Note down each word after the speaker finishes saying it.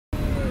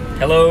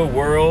Hello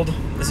world,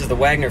 this is the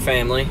Wagner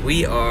family.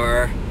 We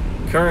are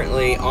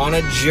currently on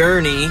a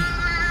journey,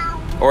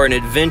 or an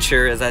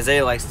adventure as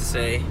Isaiah likes to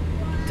say,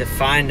 to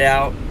find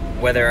out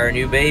whether our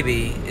new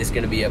baby is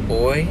going to be a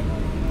boy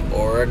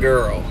or a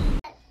girl.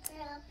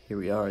 Here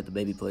we are at the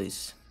baby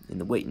place in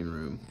the waiting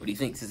room. What do you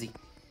think, Sissy?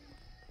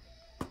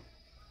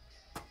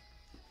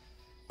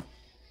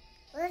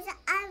 Where's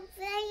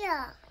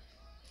Isaiah?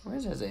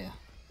 Where's Isaiah?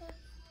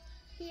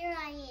 Here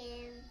I am.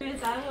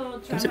 I will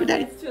try my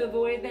best to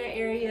avoid that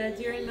area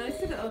during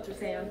most of the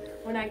ultrasound.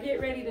 When I get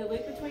ready to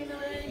look between the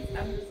legs,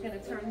 I'm just going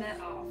to turn that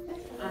off.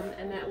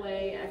 And that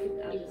way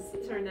I'll just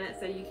turn that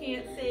so you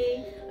can't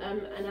see.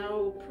 And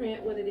I'll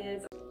print what it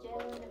is.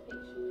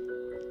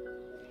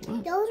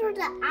 Those are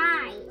the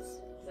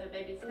eyes. So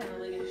baby's kind of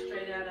looking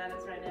straight out at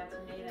us right now. To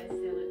me, they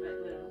still look like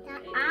little.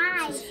 The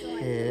eyes.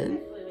 Head.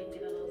 Hopefully we can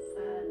get a little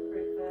side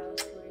profile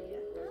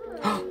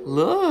for you.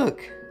 Look!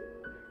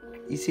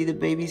 You see the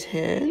baby's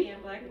head? Yeah,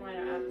 black and white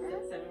are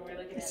opposite, so when we're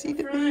looking at See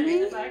the the front baby?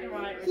 and the black and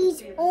white,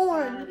 He's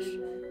orange.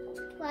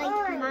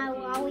 Like my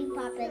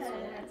lollipop is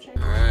orange.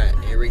 Alright,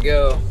 here we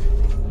go.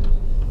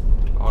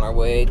 On our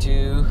way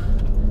to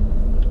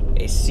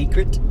a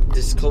secret,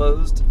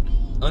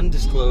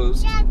 undisclosed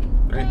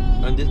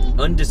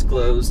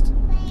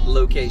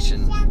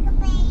location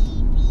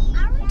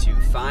to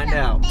find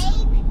out.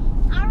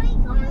 Are we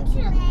going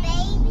to the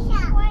baby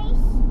place?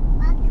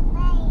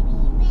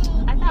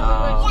 I thought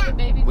we went to the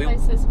baby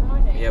place this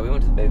morning. Yeah, we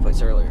went to the baby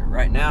place earlier.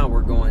 Right now,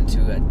 we're going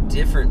to a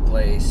different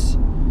place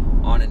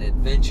on an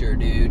adventure,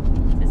 dude,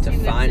 to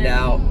find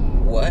out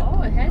what.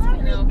 Oh, it has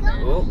been open.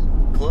 Oh,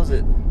 close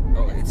it.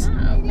 Oh, it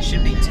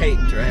should be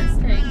taped, right? It's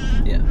taped.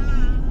 Yeah.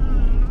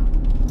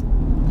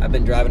 I've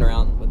been driving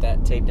around with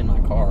that taped in my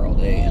car all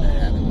day and I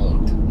haven't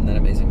looked. Isn't that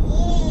amazing?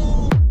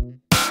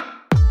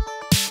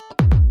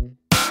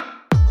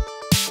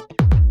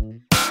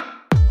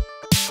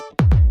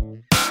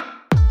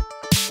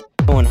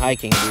 Going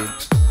hiking, dude.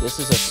 This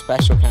is a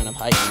special kind of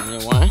hiking. You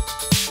know why?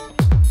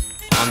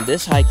 On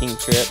this hiking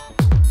trip,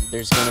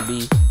 there's gonna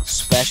be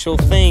special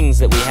things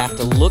that we have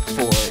to look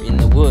for in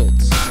the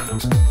woods.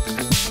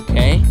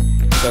 Okay?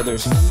 So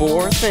there's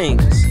 4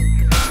 things,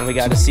 and we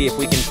gotta see if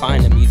we can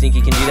find them. You think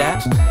you can do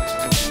that?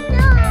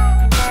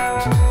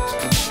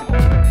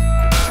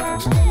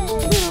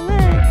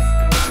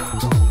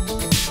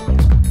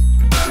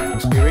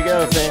 Here we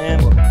go,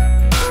 fam.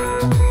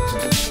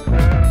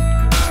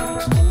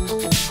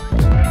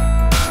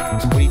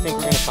 What do you think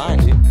we're gonna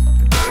find, dude?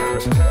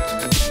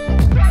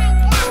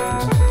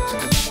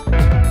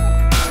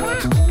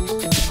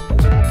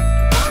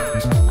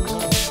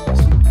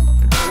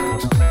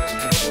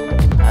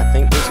 I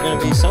think there's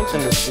gonna be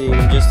something to see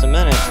in just a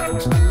minute.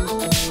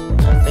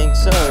 I think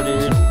so,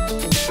 dude.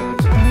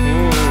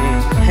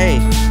 Hey,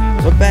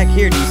 look back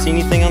here. Do you see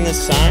anything on this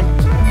sign?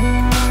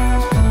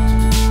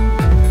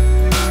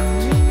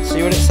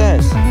 See what it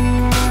says.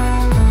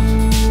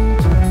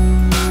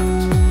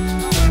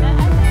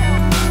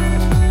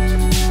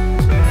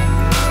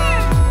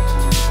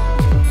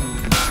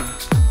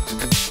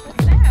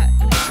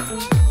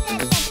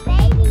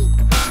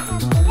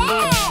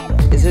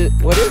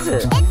 What is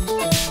it? It's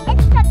the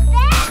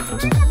bed for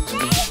the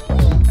baby.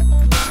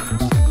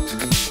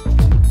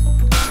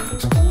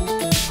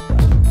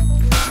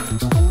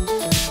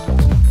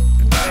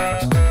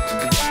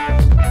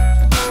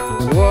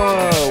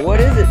 Whoa, what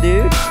is it,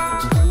 dude?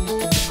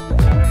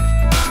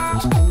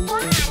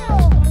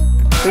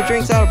 Who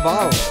drinks out of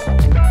bottles?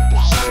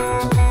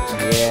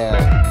 Yeah.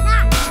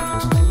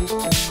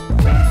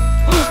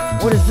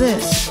 What is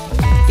this?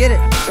 Get it.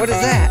 What is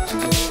that?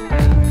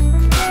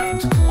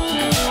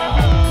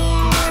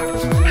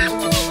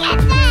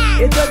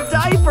 It's a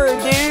diaper,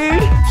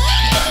 dude!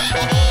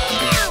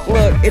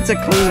 Look, it's a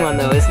clean one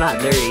though, it's not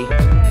dirty.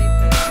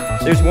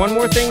 There's one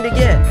more thing to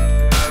get.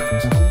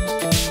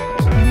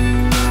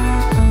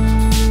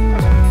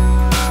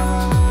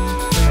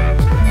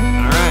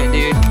 Alright,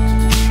 dude.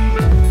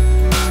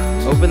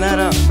 Open that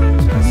up.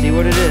 See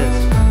what it is.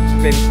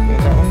 Baby, you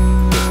want that one?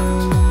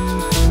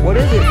 What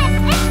is it?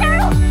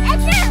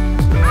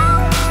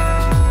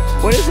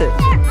 What is it?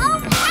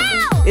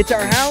 It's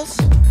our house?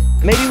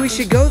 Maybe we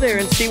should go there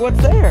and see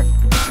what's there.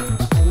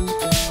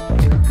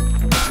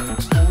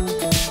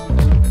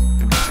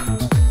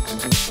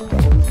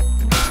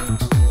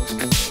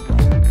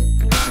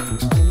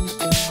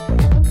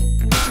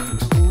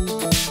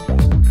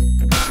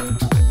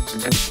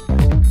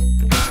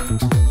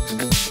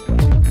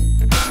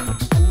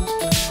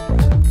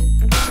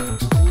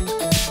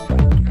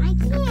 I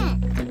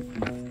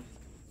can't.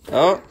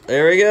 Oh,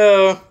 there we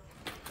go.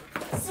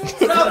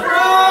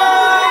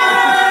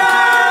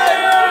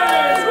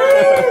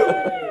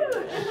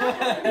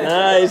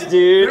 Nice,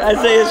 dude.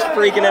 Isaiah's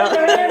freaking out.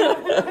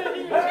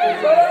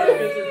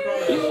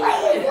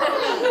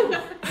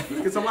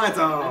 Let's get some lights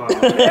on.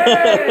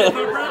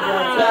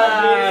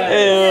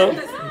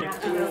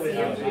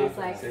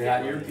 Say hi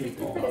to your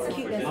people.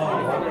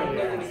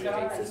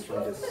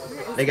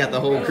 They got the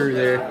whole crew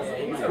there.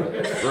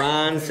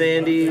 Ron,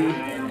 Sandy.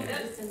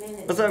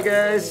 What's up,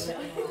 guys?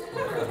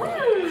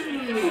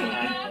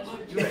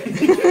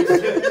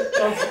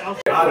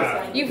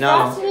 You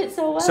No. frosted it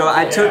so well. So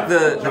I took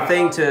the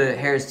thing to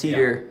Harris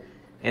Teeter,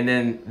 and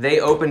then they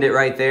opened it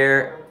right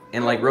there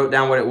and like wrote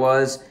down what it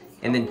was,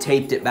 and then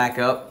taped it back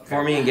up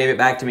for me and gave it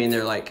back to me. And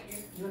they're like,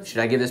 "Should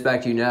I give this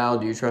back to you now?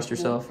 Do you trust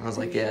yourself?" And I was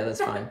like, "Yeah,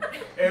 that's fine."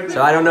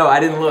 So I don't know. I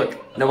didn't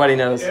look. Nobody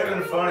knows. It would have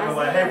been fun if I was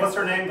like, hey, what's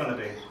her name gonna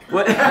be?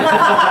 What? All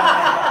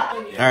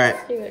right.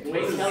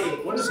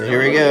 So here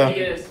we go.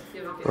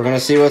 We're gonna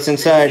see what's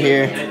inside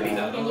here.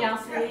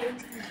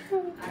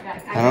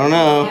 I don't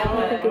know.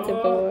 I think it's a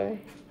boy.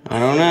 I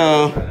don't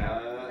know.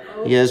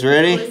 You guys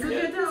ready?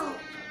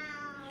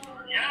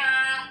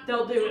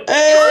 Don't do it.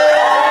 Hey!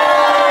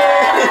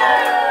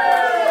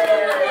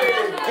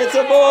 It's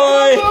a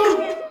boy!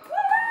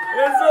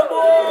 It's a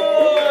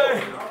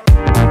boy!